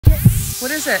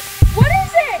What is it? What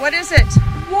is it? What is it?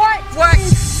 What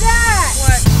is that?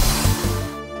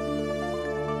 What?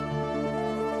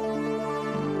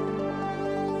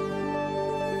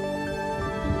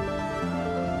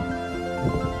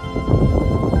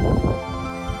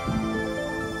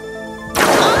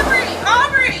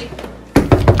 Aubrey!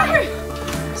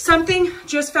 Something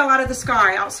just fell out of the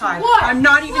sky outside. What? I'm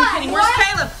not even kidding. Where's What?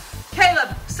 Caleb?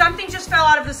 Caleb, something just fell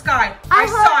out of the sky. I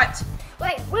saw it.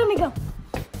 Wait, let me go.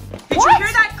 Did you hear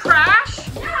that crash?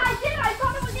 Yeah, I did. I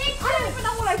thought it was it. I don't even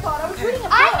know what I thought. I was reading a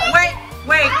book.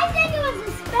 Wait. I think it was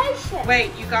a spaceship.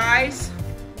 Wait, you guys.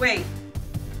 Wait.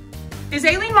 Is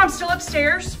Alien Mom still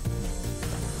upstairs?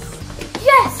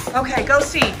 Yes. Okay, go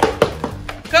see.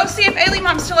 Go see if Alien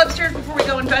Mom's still upstairs before we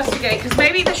go investigate, because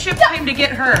maybe the ship came to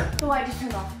get her. The light just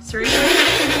turned off. Seriously?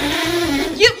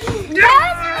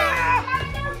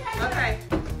 Okay.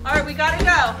 All right, we gotta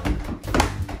go.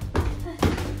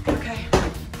 Okay.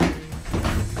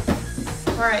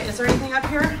 All right, is there anything up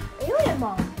here? Alien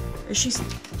Mom. Is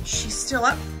she's still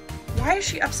up? Why is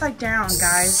she upside down,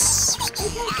 guys?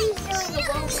 Because she's doing the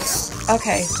wrong.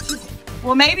 Okay.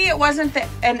 Well, maybe it wasn't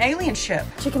an alien ship.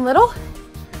 Chicken Little?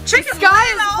 Chicken The sky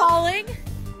Little? is falling.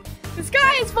 The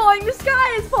sky is falling. The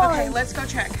sky is falling. Okay, let's go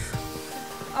check.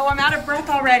 Oh, I'm out of breath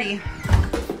already.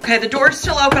 Okay, the door's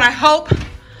still open. I hope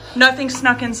nothing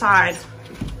snuck inside.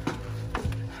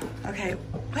 Okay,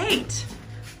 wait.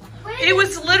 It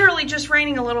was literally just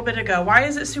raining a little bit ago. Why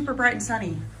is it super bright and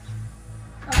sunny?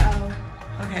 Uh-oh.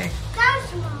 Okay.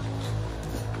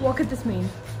 What could this mean?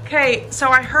 Okay, so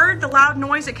I heard the loud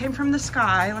noise that came from the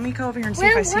sky. Let me go over here and see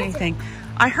if I see anything.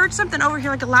 I heard something over here,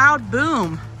 like a loud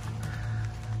boom.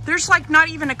 There's like not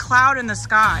even a cloud in the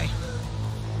sky.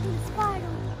 Spider.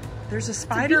 There's a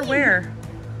spider where?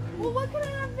 Well, what could it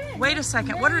have been? Wait a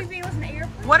second. Maybe it was an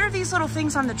airplane. What are these little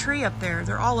things on the tree up there?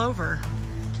 They're all over.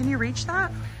 Can you reach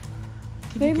that?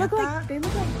 Can you get that? They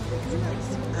look like.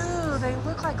 Oh, they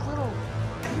look like little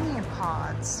alien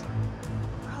pods.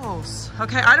 Gross.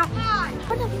 Okay, I don't.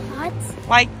 What are pods?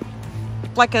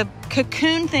 Like a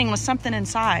cocoon thing with something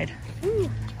inside.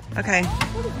 Okay.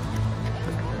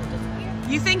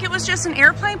 You think it was just an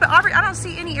airplane? But Aubrey, I don't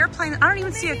see any airplane. I don't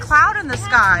even see a cloud in the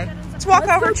sky. Let's walk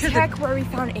over to check where we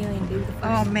found alien baby.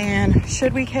 Oh man,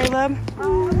 should we, Caleb?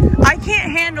 I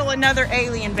can't handle another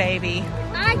alien baby.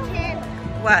 I can.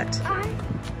 What?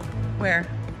 Where?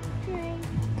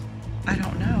 I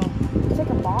don't know. It's like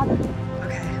a bottle.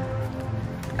 Okay.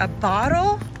 A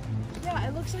bottle? Yeah,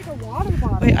 it looks like a water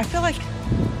bottle. Wait, I feel like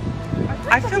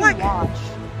Watch.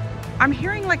 I'm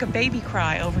hearing like a baby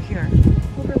cry over here.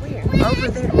 Over where? Over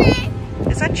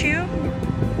there. Is that you?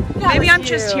 Maybe I'm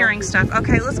just hearing stuff.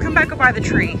 Okay, let's come back up by the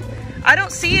tree. I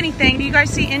don't see anything. Do you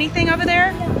guys see anything over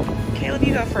there? Caleb,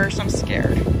 you go first. I'm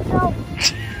scared. No.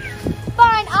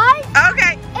 Fine,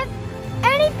 Okay. If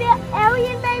any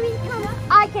alien baby comes,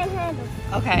 I can handle.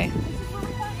 Okay.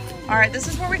 All right, this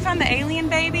is where we found the alien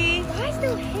baby. Why is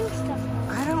there hair stuff?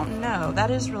 I don't know.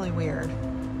 That is really weird.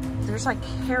 There's like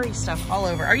hairy stuff all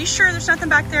over. Are you sure there's nothing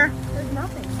back there? There's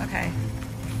nothing. Okay.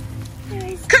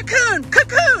 There's Cocoon!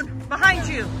 Cocoon! Behind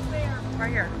you. where?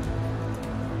 Right here.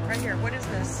 Right here. What is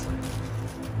this?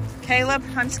 Caleb,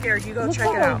 I'm scared. You go Looks check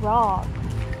like it out. a rock.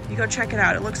 You go check it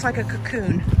out. It looks like a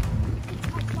cocoon.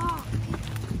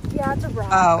 Yeah, it's a rock.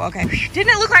 Oh, okay.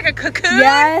 Didn't it look like a cocoon?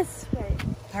 Yes.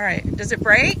 All right. Does it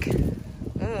break?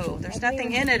 Ooh, there's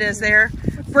nothing in it, is there?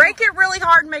 Break it really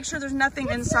hard and make sure there's nothing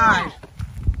inside.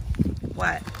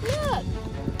 What? Look.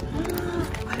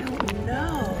 I don't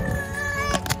know.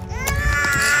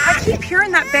 I keep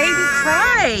hearing that baby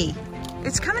cry.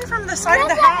 It's coming from the side of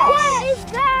the house. What is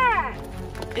that?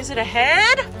 Is it a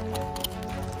head?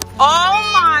 Oh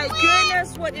my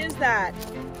goodness, what is that? I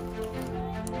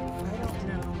don't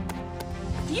know.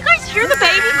 Do you guys hear the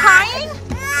baby crying?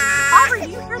 Aubrey, do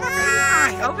you hear that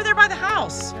baby crying? Over there by the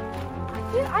house.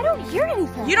 Dude, I don't hear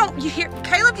anything. You hear,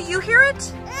 Caleb, do you hear it?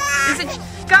 Is it,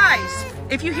 guys,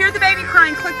 if you hear the baby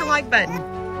crying, click the like button.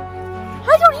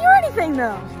 I don't hear anything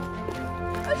though.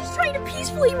 I was just trying to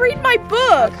peacefully read my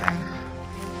book.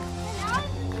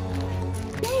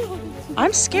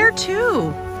 I'm scared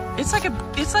too. It's like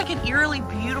an eerily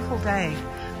beautiful day.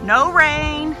 No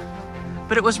rain,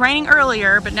 but it was raining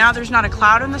earlier, but now there's not a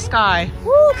cloud in the sky.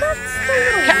 Whoa, that's so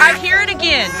little. I hear it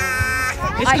again.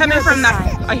 It's coming from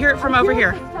I hear it from over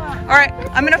here. All right,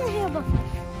 I'm gonna,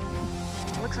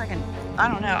 looks like I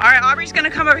don't know. All right, Aubrey's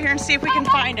gonna come over here and see if we can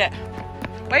find it.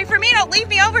 Wait for me, don't leave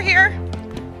me over here.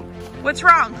 What's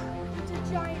wrong? It's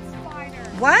a giant spider.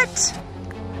 What?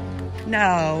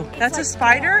 No, that's a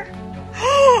spider?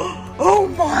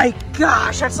 Oh my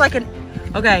gosh, that's like an,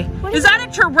 okay. Is that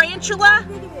a tarantula?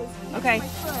 Okay,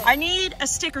 I need a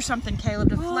stick or something, Caleb,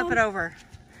 to flip it over.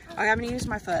 Okay, I'm gonna use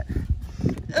my foot.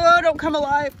 Oh, don't come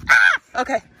alive. Ah!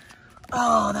 Okay.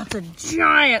 Oh, that's a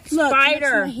giant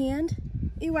spider. Look, my hand.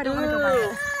 Ew, I don't want to go by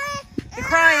it. You're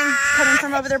crying. It's coming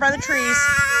from over there by the trees.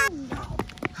 I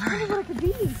don't know what it could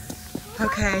be.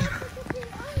 Okay.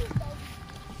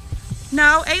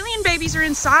 No, alien babies are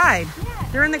inside.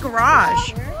 They're in the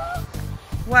garage.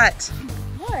 What?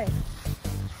 What?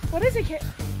 What is it, kid?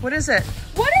 What is it?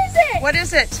 What is it? What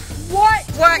is it?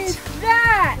 What is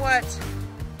that? What?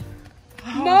 Oh,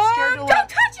 Mom, I'm scared to don't look.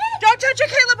 touch it. Don't touch it,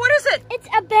 Caleb. What is it? It's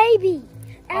a baby.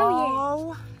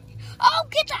 Oh. Oh,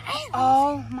 get the alien.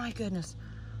 Oh my goodness.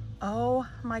 Oh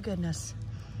my goodness.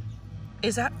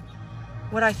 Is that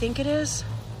what I think it is?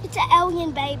 It's an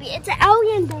alien baby. It's an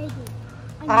alien baby.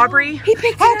 Aubrey? He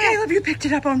picked it Oh, up. Caleb, you picked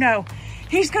it up. Oh no.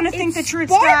 He's gonna think that you're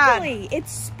its dad. Sparkly.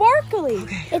 It's sparkly.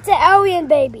 Okay. It's an alien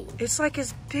baby. It's like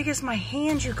as big as my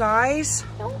hand, you guys.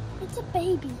 No, it's a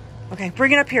baby. Okay,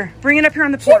 bring it up here. Bring it up here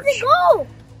on the She's porch. a girl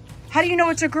How do you know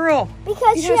it's a girl?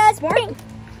 because He she has has sparkle. pink.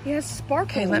 He has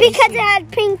sparkle. Okay, let me Because see. it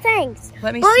had pink things.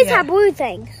 Let me Boys see it. have blue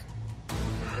things.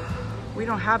 We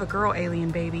don't have a girl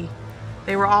alien baby.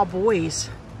 They were all boys.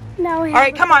 No. All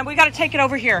right, come on. We got to take it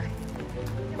over here.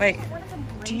 Wait.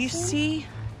 Do you see?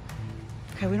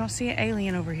 Okay, we don't see an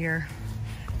alien over here.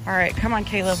 All right, come on,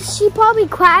 Caleb. She probably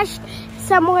crashed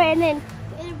somewhere and then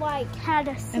it like had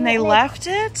a. And they left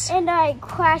it? And I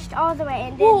crashed all the way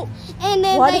and then Well,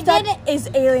 then what they if that did it. is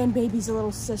alien baby's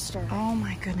little sister? Oh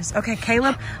my goodness. Okay,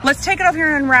 Caleb, let's take it over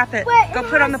here and wrap it. Wait, Go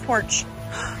put it on the porch.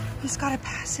 He's got a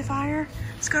pacifier.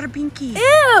 He's got a binky.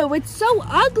 Ew, it's so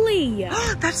ugly.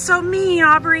 That's so mean,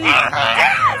 Aubrey.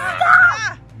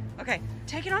 Ah! Okay,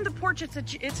 take it on the porch. It's a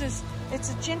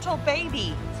gentle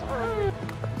baby.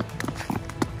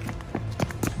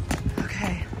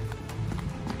 Okay.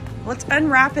 Let's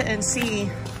unwrap it and see.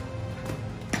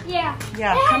 Yeah.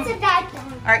 Yeah, It come- has a diaper.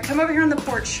 All right, come over here on the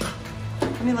porch.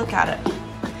 Let me look at it.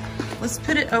 Let's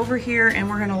put it over here and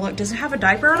we're gonna look. Does it have a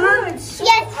diaper on it?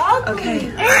 Yes.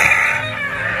 Okay.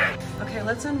 Okay,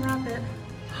 let's unwrap it.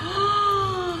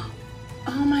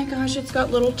 Oh my gosh, it's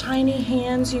got little tiny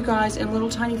hands, you guys, and little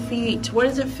tiny feet. What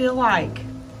does it feel like?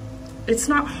 It's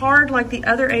not hard like the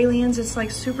other aliens. It's like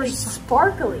super soft.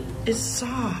 Sparkly. It's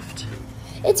soft.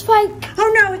 It's like.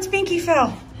 Oh no, its binky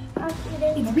fell.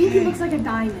 Its baby looks like a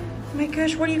diamond. Oh my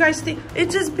gosh, what do you guys think?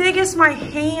 It's as big as my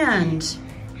hand.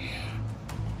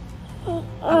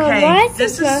 Okay,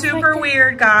 this is super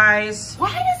weird, guys.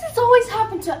 Why does this always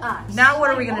happen to us? Now what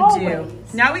are we gonna do?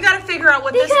 Always. Now we gotta figure out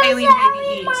what this Because alien the baby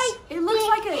alien eats. It looks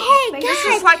like a. Hey, guys. This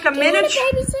is like a do you want miniature.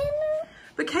 a baby Santa?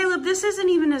 But Caleb, this isn't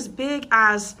even as big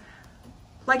as,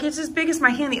 like it's as big as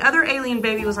my hand. The other alien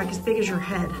baby was like as big as your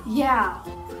head. Yeah.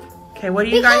 Okay, what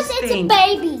do you Because guys it's think? a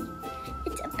baby.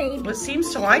 It's a baby. Well, it seems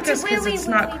to like us because it's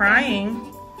not crying.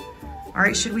 All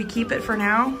right, should we keep it for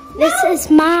now? This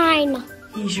is mine.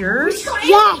 He's yours?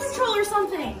 Yes. Control or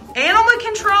something. Animal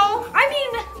control? I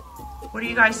mean, What do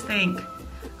you guys think?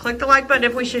 Click the like button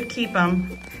if we should keep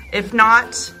them. If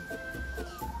not,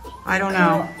 I don't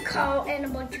know. Call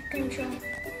animal control.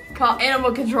 call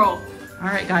animal control. All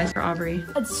right, guys, for Aubrey.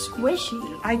 It's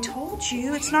squishy. I told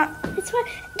you, it's not. It's fine.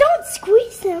 Don't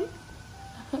squeeze them.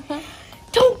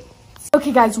 Don't.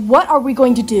 Okay, guys, what are we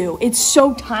going to do? It's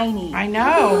so tiny. I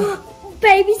know.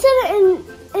 Babysit it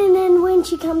and then when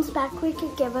she comes back, we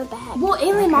could give her back. Well,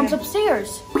 alien mom's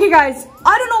upstairs. Okay, guys,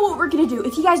 I don't know what we're gonna do.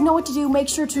 If you guys know what to do, make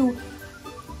sure to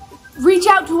reach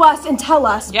out to us and tell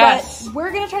us. Yes. But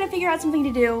we're gonna try to figure out something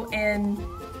to do, and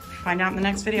Find out in the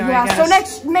next video, yeah. I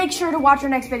guess. So make sure to watch our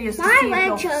next videos to My see if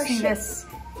legs you'll are see shit. this.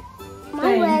 My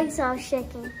thing. legs are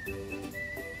shaking.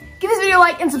 Give this video a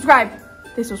like and subscribe.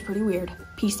 This was pretty weird.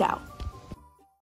 Peace out.